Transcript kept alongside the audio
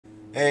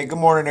Hey, good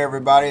morning,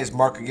 everybody. It's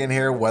Mark again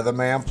here,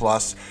 WeatherMan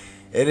Plus.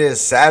 It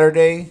is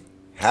Saturday.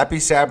 Happy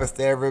Sabbath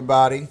to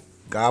everybody.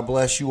 God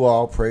bless you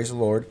all. Praise the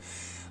Lord.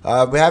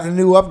 We have a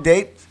new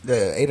update.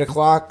 The 8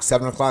 o'clock,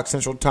 7 o'clock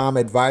Central Time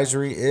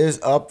advisory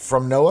is up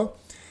from NOAA,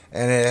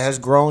 and it has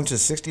grown to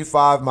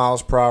 65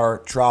 miles per hour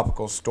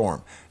tropical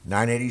storm,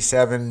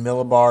 987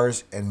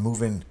 millibars, and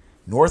moving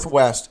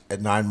northwest at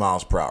 9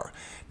 miles per hour.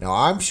 Now,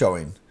 I'm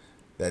showing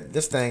that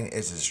this thing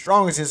is as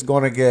strong as it's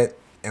going to get,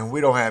 and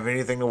we don't have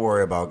anything to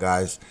worry about,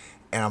 guys.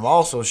 And I'm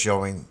also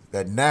showing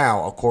that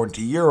now, according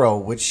to Euro,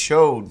 which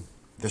showed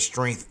the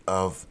strength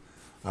of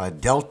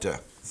Delta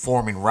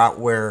forming right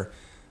where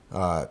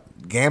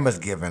Gamma's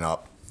given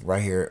up,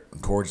 right here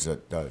towards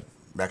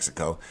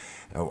Mexico.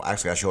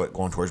 Actually, I show it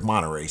going towards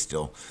Monterey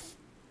still.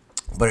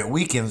 But it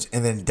weakens,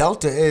 and then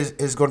Delta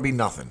is going to be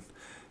nothing.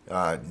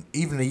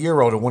 Even the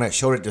Euro, the one that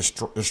showed it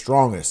the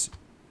strongest,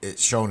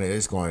 it's shown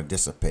it's going to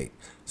dissipate.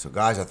 So,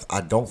 guys,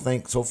 I don't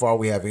think so far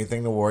we have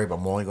anything to worry about.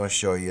 I'm only going to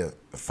show you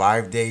the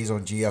 5 days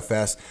on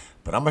GFS,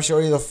 but I'm going to show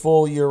you the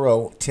full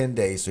Euro 10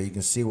 days so you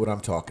can see what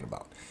I'm talking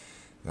about.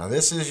 Now,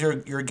 this is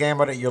your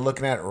gamma that you're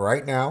looking at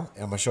right now.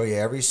 And I'm going to show you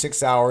every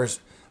 6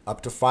 hours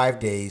up to 5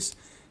 days.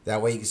 That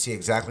way you can see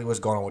exactly what's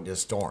going on with this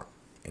storm.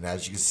 And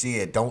as you can see,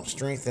 it don't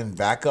strengthen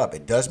back up.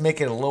 It does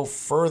make it a little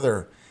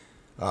further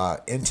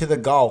into the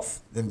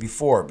Gulf than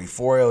before.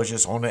 Before, it was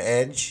just on the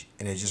edge,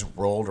 and it just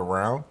rolled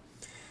around.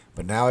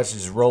 But now it's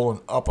just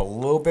rolling up a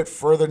little bit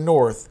further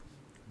north,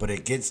 but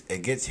it gets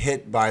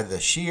hit by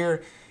the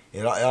shear.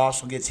 It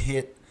also gets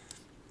hit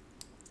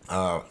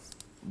by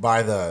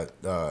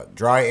the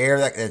dry air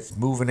that's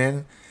moving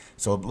in.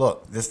 So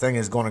look, this thing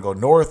is going to go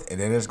north, and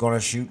then it's going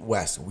to shoot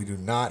west. We do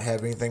not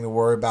have anything to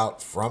worry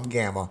about from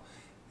Gamma.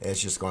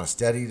 It's just going to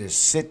steady to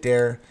sit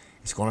there.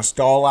 It's going to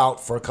stall out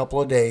for a couple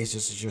of days.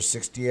 This is your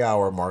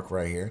 60-hour mark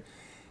right here.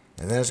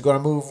 And then it's going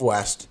to move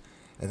west.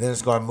 And then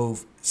it's going to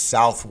move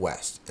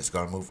southwest. It's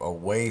going to move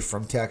away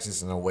from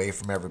Texas and away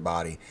from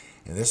everybody.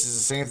 And this is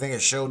the same thing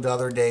it showed the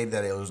other day,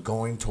 that it was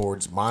going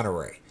towards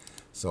Monterey.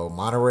 So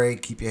Monterey,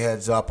 keep your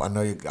heads up. I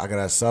know I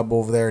got a sub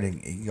over there,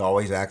 and he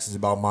always asks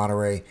about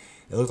Monterey.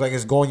 It looks like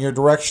it's going your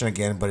direction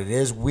again, but it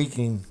is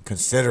weakening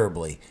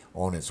considerably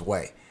on its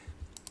way.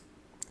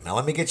 Now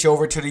let me get you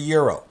over to the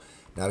Euro.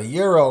 Now the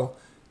Euro,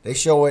 they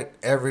show it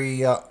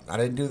every, I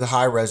didn't do the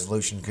high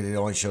resolution because it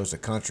only shows the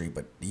country,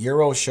 but the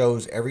Euro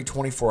shows every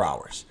 24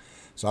 hours.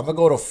 So I'm going to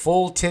go to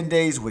full 10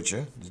 days with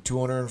you, the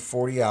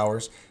 240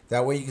 hours.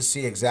 That way you can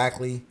see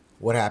exactly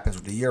what happens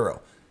with the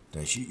Euro.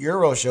 The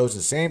Euro shows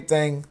the same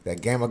thing,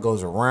 that Gamma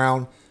goes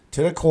around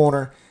to the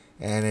corner,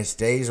 and it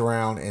stays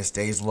around and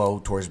stays low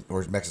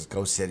towards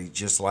Mexico City,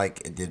 just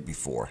like it did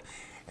before.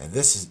 And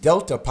this is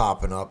Delta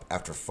popping up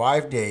after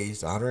 5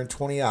 days,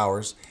 120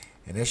 hours.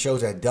 And this shows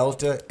that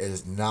Delta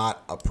is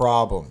not a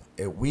problem.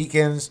 It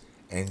weakens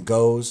and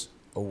goes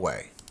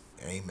away.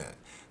 Amen.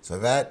 So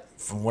that,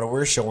 from what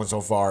we're showing so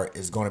far,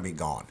 is going to be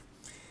gone.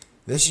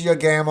 This is your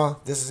Gamma.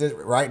 This is it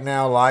right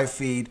now, live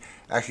feed.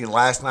 Actually,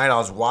 last night I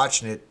was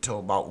watching it till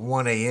about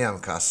 1 a.m.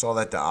 because I saw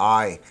that the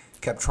eye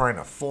kept trying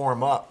to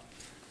form up.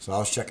 So I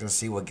was checking to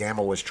see what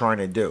Gamma was trying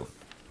to do.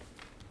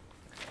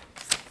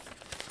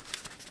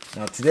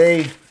 Now,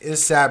 today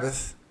is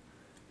Sabbath.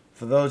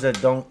 For those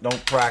that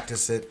don't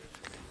practice it,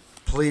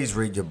 please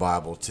read your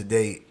Bible.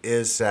 Today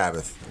is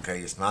Sabbath. Okay,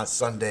 it's not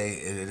Sunday.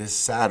 It is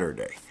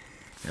Saturday,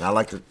 and I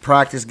like to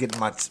practice getting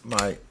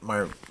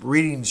my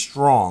reading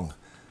strong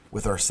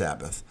with our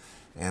Sabbath.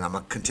 And I'm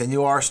gonna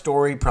continue our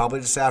story probably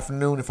this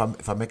afternoon. If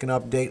I make an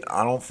update,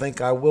 I don't think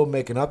I will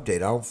make an update. I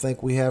don't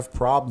think we have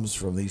problems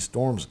from these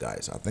storms,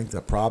 guys. I think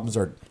the problems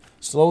are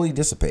slowly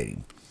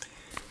dissipating.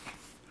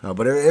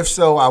 But if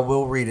so, I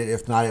will read it.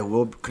 If not, it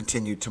will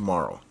continue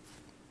tomorrow.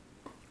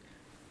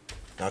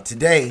 Now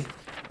today,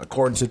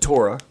 according to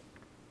Torah,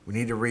 we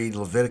need to read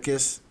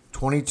Leviticus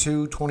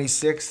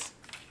 22:26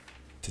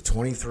 to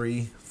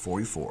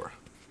 23:44.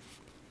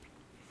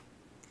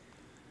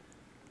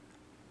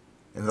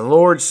 And the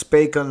Lord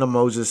spake unto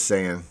Moses,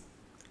 saying,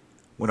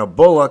 when a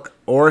bullock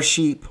or a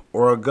sheep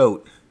or a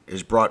goat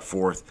is brought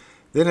forth,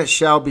 then it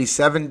shall be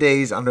 7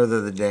 days under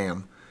the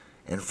dam,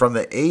 and from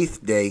the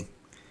 8th day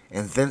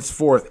and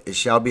thenceforth it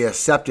shall be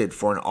accepted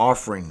for an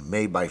offering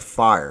made by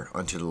fire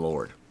unto the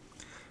Lord.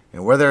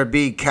 And whether it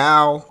be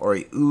cow or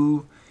a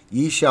ewe,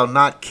 ye shall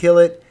not kill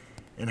it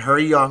and her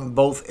young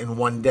both in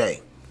 1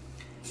 day.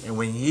 And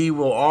when ye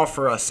will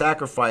offer a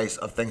sacrifice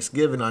of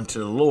thanksgiving unto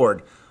the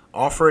Lord,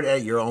 offer it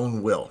at your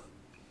own will.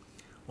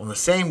 On the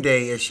same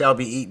day it shall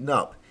be eaten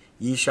up.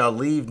 Ye shall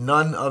leave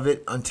none of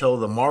it until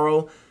the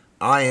morrow.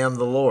 I am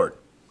the Lord.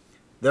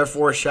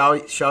 Therefore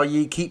shall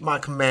ye keep my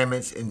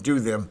commandments and do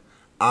them.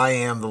 I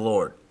am the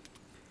Lord.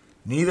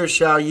 Neither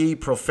shall ye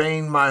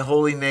profane my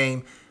holy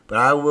name, but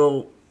I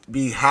will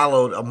be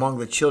hallowed among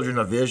the children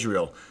of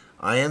Israel.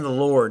 I am the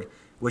Lord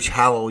which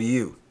hallow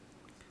you,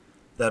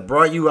 that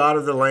brought you out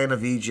of the land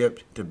of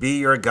Egypt to be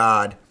your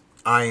God.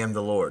 I am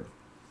the Lord.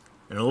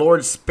 And the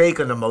Lord spake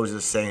unto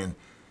Moses, saying,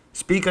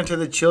 Speak unto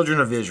the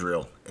children of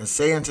Israel, and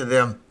say unto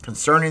them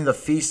concerning the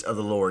feast of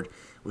the Lord,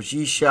 which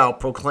ye shall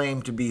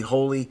proclaim to be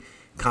holy,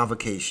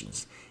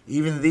 convocations.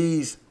 Even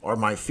these are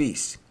my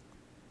feasts.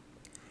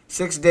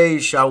 6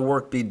 days shall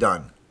work be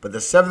done, but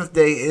the seventh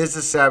day is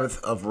the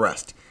Sabbath of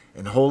rest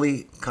and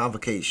holy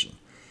convocation.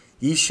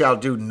 Ye shall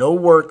do no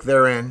work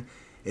therein.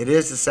 It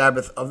is the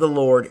Sabbath of the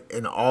Lord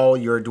in all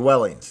your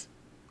dwellings.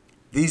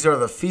 These are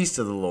the feasts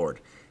of the Lord,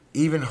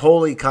 even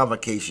holy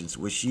convocations,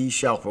 which ye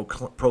shall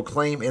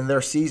proclaim in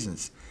their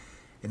seasons.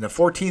 In the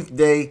 14th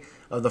day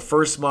of the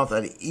first month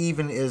at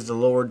even is the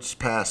Lord's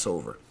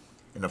Passover.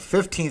 And the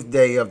 15th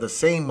day of the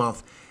same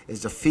month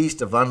is the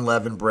feast of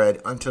unleavened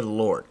bread unto the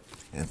Lord.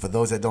 And for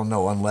those that don't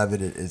know,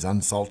 unleavened is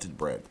unsalted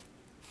bread.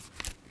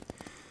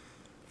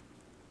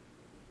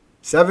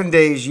 7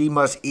 days ye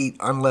must eat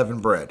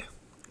unleavened bread.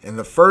 And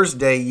the first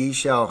day ye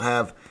shall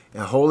have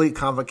a holy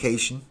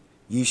convocation.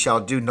 Ye shall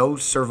do no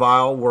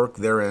servile work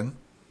therein.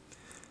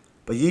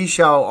 But ye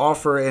shall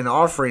offer an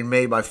offering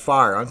made by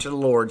fire unto the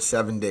Lord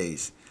 7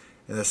 days.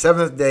 And the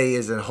seventh day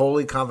is a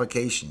holy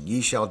convocation.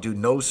 Ye shall do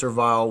no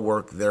servile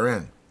work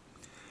therein.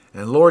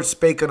 And the Lord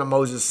spake unto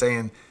Moses,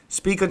 saying,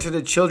 Speak unto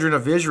the children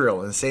of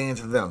Israel, and say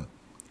unto them,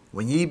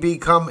 When ye be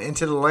come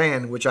into the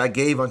land which I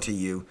gave unto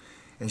you,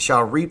 and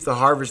shall reap the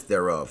harvest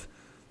thereof,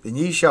 then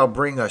ye shall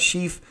bring a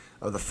sheaf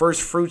of the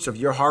first fruits of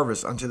your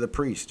harvest unto the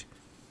priest.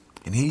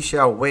 And he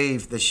shall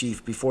wave the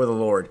sheaf before the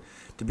Lord,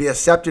 to be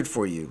accepted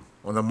for you.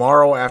 On the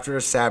morrow after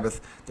the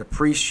Sabbath, the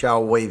priest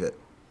shall wave it.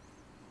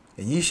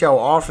 And ye shall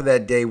offer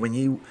that day when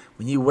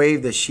ye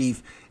wave the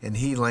sheaf and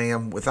he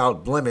lamb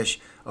without blemish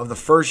of the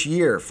first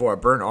year for a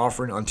burnt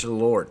offering unto the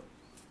Lord.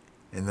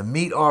 And the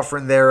meat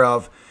offering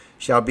thereof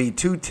shall be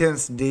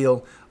 2/10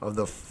 deal of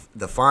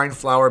the fine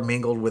flour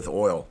mingled with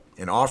oil,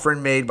 an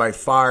offering made by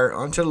fire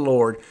unto the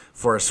Lord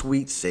for a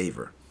sweet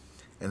savor.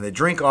 And the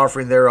drink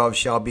offering thereof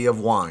shall be of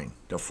wine,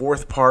 the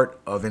fourth part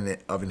of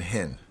an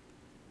hin.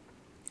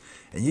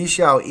 And ye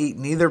shall eat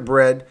neither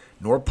bread,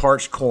 nor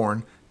parched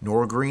corn,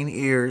 nor green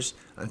ears,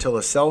 until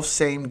the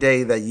selfsame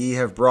day that ye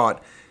have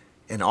brought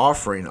an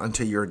offering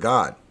unto your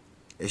God.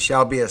 It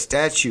shall be a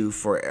statute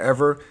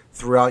forever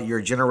throughout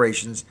your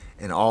generations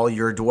and all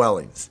your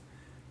dwellings.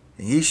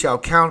 And ye shall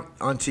count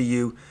unto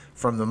you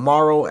from the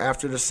morrow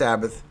after the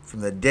Sabbath,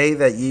 from the day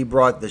that ye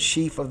brought the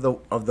sheaf of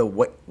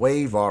the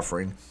wave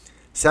offering,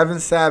 7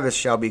 Sabbaths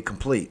shall be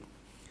complete.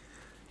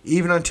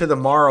 Even unto the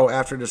morrow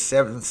after the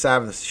 7th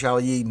Sabbath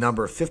shall ye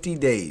number 50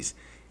 days,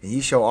 and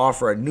ye shall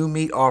offer a new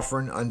meat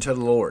offering unto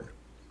the Lord.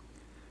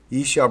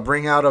 Ye shall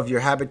bring out of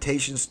your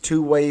habitations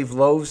 2 wave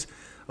loaves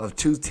of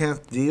 2/10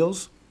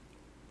 deals.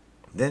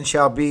 Then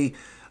shall be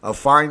of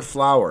fine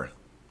flour.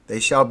 They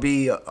shall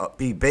be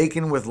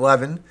baken with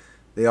leaven.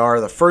 They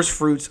are the first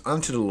fruits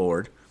unto the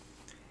Lord.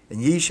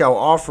 And ye shall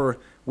offer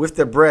with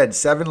the bread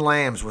 7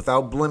 lambs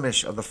without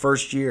blemish of the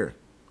first year,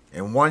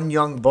 and 1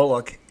 young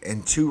bullock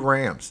and 2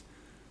 rams.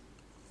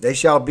 They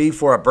shall be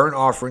for a burnt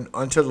offering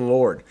unto the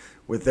Lord,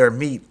 with their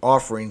meat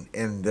offering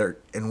and their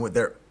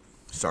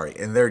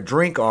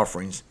drink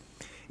offerings,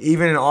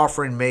 even an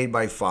offering made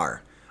by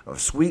fire, of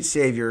sweet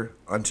Savior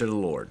unto the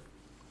Lord.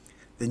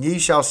 Then ye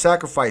shall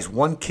sacrifice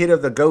 1 kid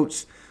of the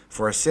goats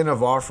for a sin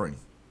offering,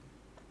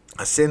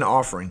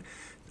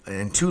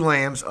 and 2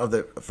 lambs of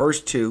the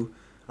first 2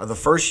 of the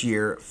first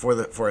year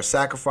for a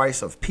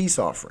sacrifice of peace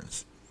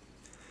offerings.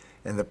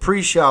 And the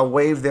priest shall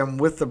wave them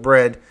with the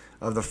bread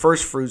of the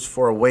first fruits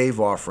for a wave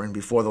offering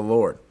before the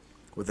Lord.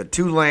 With the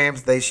 2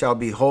 lambs they shall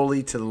be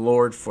holy to the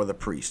Lord for the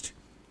priest.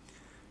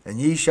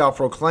 And ye shall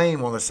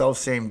proclaim on the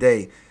selfsame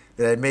day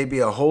that it may be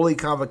a holy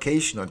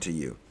convocation unto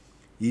you.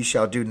 Ye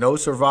shall do no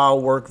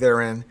servile work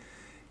therein.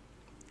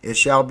 It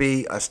shall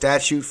be a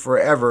statute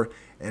forever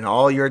in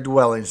all your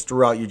dwellings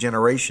throughout your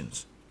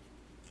generations.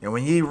 And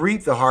when ye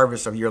reap the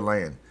harvest of your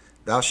land,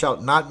 thou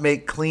shalt not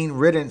make clean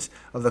riddance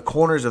of the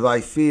corners of thy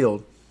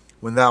field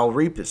when thou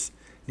reapest,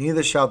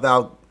 neither shalt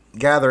thou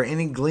gather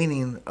any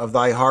gleaning of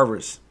thy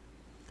harvest.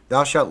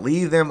 Thou shalt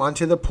leave them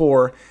unto the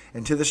poor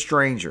and to the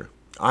stranger.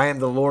 I am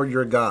the Lord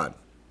your God.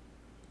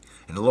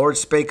 And the Lord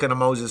spake unto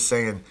Moses,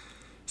 saying,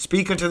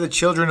 Speak unto the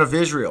children of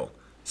Israel,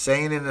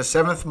 saying, In the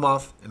 7th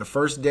month, in the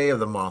first day of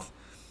the month,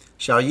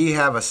 shall ye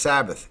have a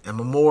Sabbath and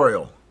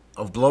memorial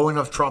of blowing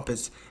of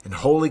trumpets and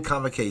holy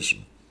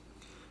convocation.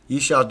 Ye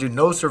shall do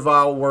no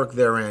servile work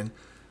therein,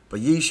 but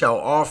ye shall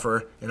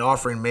offer an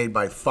offering made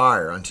by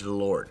fire unto the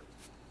Lord.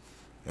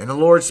 And the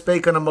Lord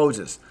spake unto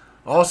Moses,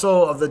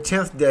 Also of the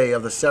 10th day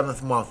of the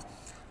 7th month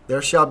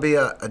there shall be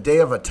a day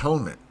of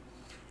atonement.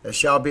 It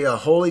shall be a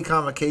holy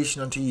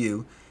convocation unto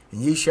you,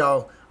 and ye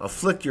shall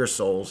afflict your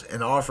souls,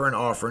 and offer an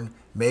offering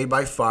made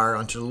by fire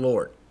unto the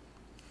Lord.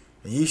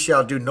 And ye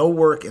shall do no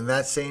work in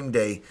that same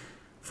day,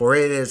 for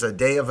it is a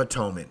day of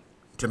atonement,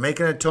 to make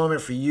an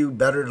atonement for you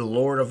better the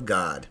Lord of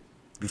God,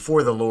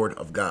 before the Lord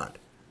of God.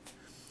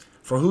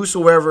 For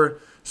whosoever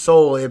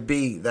soul it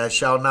be that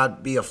shall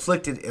not be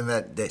afflicted in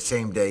that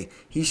same day,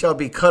 he shall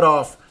be cut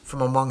off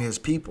from among his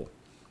people.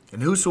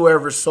 And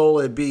whosoever soul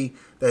it be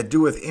that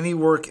doeth any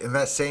work in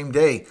that same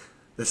day,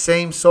 the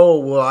same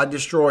soul will I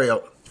destroy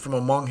from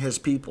among his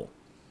people.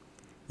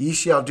 Ye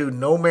shall do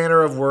no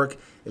manner of work.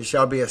 It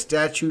shall be a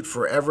statute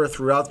forever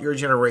throughout your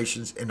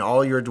generations in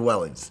all your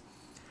dwellings.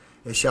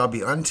 it shall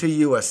be unto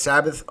you a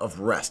Sabbath of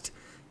rest.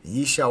 And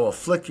ye shall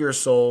afflict your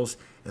souls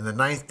in the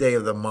 9th day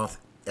of the month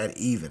at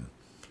even.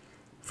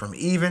 From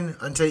even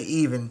unto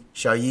even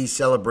shall ye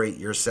celebrate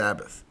your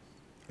Sabbath.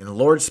 And the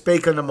Lord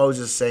spake unto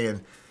Moses,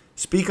 saying,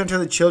 Speak unto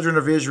the children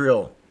of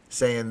Israel,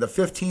 saying, The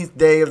 15th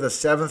day of the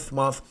 7th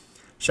month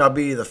shall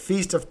be the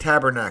Feast of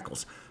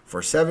Tabernacles,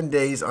 for 7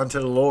 days unto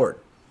the Lord.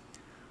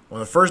 On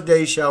the first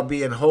day shall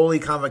be an holy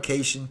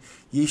convocation,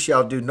 ye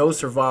shall do no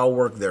servile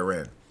work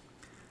therein.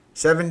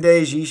 7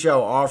 days ye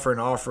shall offer an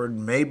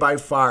offering made by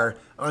fire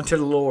unto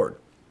the Lord.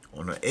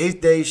 On the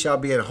 8th day shall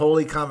be an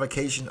holy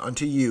convocation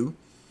unto you,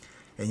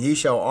 and ye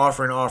shall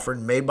offer an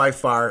offering made by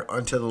fire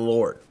unto the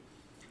Lord.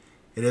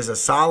 It is a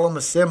solemn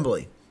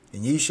assembly,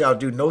 and ye shall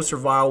do no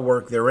servile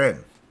work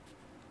therein.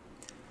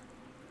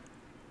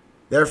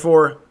 These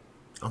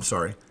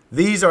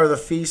are the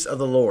feasts of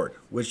the Lord,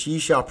 which ye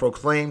shall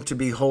proclaim to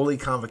be holy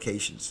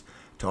convocations,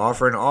 to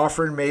offer an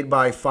offering made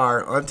by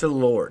fire unto the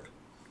Lord,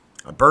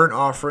 a burnt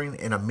offering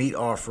and a meat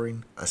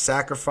offering, a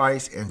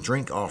sacrifice and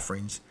drink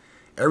offerings,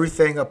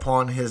 everything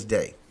upon his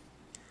day.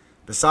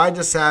 Beside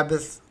the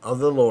Sabbath of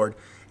the Lord,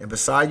 and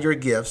beside your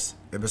gifts,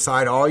 and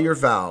beside all your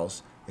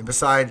vows, and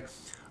beside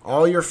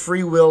all your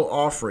free will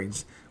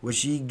offerings,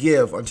 which ye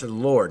give unto the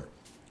Lord.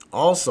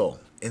 Also,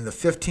 in the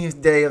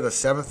 15th day of the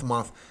 7th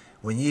month,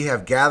 when ye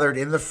have gathered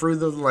in the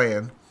fruit of the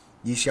land,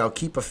 ye shall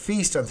keep a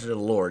feast unto the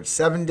Lord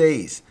 7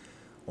 days.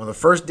 On the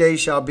first day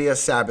shall be a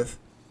Sabbath,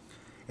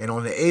 and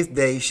on the 8th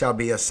day shall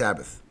be a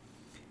Sabbath.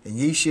 And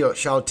ye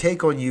shall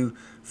take on you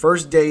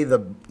first day the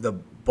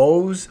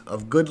boughs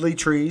of goodly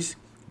trees,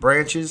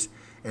 branches,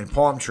 and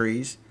palm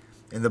trees,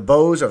 and the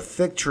boughs of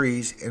thick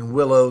trees and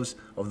willows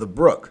of the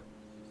brook.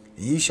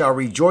 And ye shall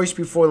rejoice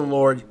before the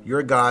Lord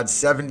your God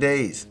 7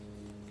 days.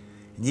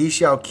 And ye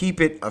shall keep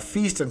it a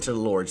feast unto the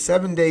Lord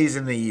 7 days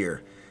in the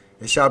year.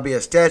 It shall be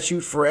a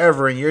statute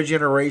forever in your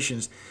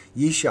generations.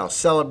 Ye shall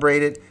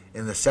celebrate it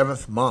in the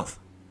 7th month.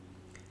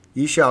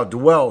 Ye shall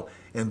dwell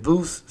in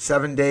booths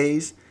 7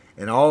 days,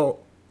 and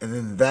all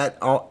that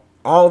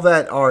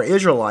are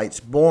Israelites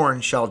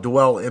born shall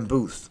dwell in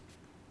booths,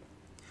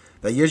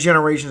 that your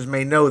generations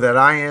may know that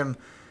I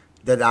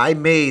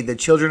made the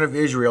children of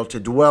Israel to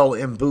dwell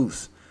in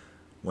booths.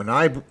 When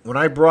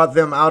I brought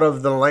them out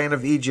of the land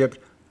of Egypt,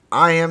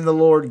 I am the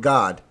Lord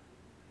God.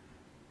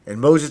 And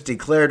Moses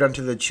declared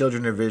unto the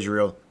children of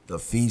Israel the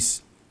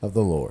feast of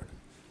the Lord.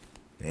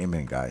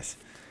 Amen, guys.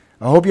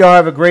 I hope y'all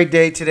have a great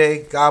day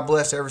today. God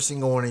bless every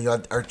single one of you.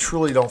 I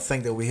truly don't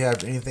think that we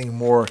have anything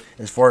more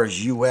as far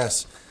as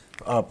U.S.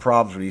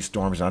 Problems with these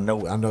storms. I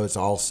know it's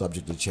all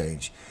subject to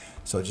change.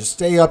 So just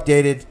stay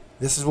updated.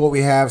 This is what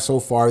we have so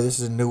far. This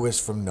is the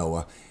newest from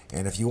NOAA.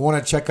 And if you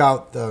want to check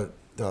out the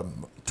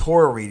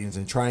Torah readings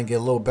and try and get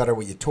a little better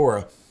with your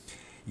Torah,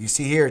 you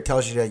see here it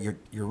tells you that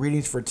your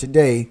readings for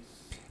today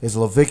is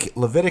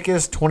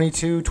Leviticus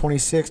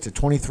 22:26 to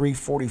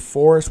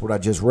 23:44. Is what I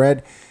just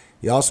read.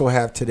 You also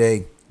have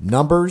today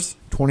Numbers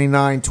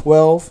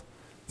 29:12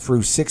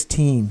 through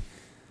 16.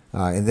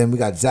 And then we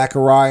got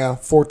Zechariah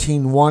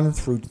 14:1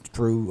 through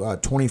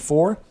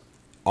 24.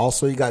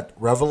 Also, you got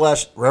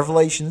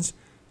Revelations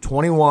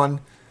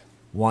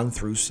 21:1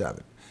 through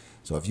 7.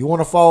 So if you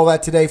want to follow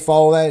that today,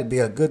 follow that. It'd be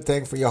a good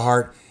thing for your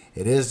heart.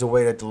 It is the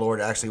way that the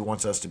Lord actually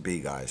wants us to be,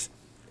 guys.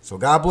 So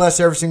God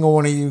bless every single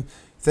one of you.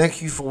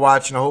 Thank you for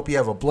watching. I hope you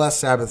have a blessed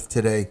Sabbath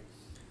today.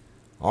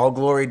 All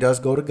glory does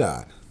go to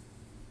God.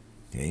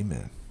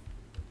 Amen.